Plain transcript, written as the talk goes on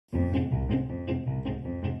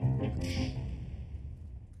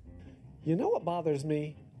You know what bothers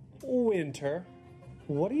me? Winter.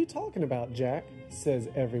 What are you talking about, Jack? Says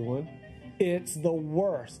everyone. It's the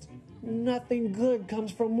worst. Nothing good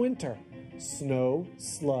comes from winter. Snow,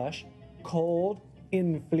 slush, cold,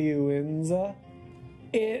 influenza.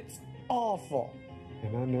 It's awful.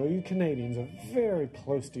 And I know you Canadians are very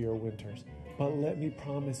close to your winters, but let me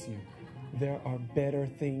promise you, there are better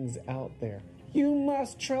things out there. You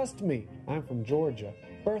must trust me. I'm from Georgia,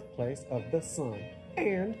 birthplace of the sun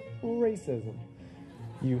and racism.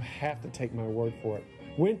 You have to take my word for it.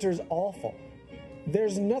 Winter's awful.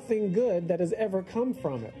 There's nothing good that has ever come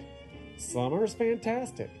from it. Summer's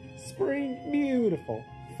fantastic. Spring, beautiful.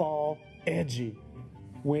 Fall, edgy.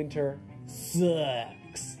 Winter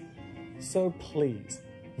sucks. So please,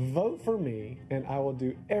 vote for me and I will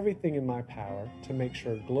do everything in my power to make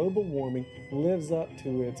sure global warming lives up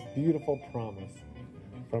to its beautiful promise.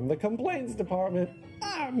 From the Complaints Department,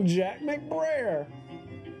 I'm Jack McBrayer.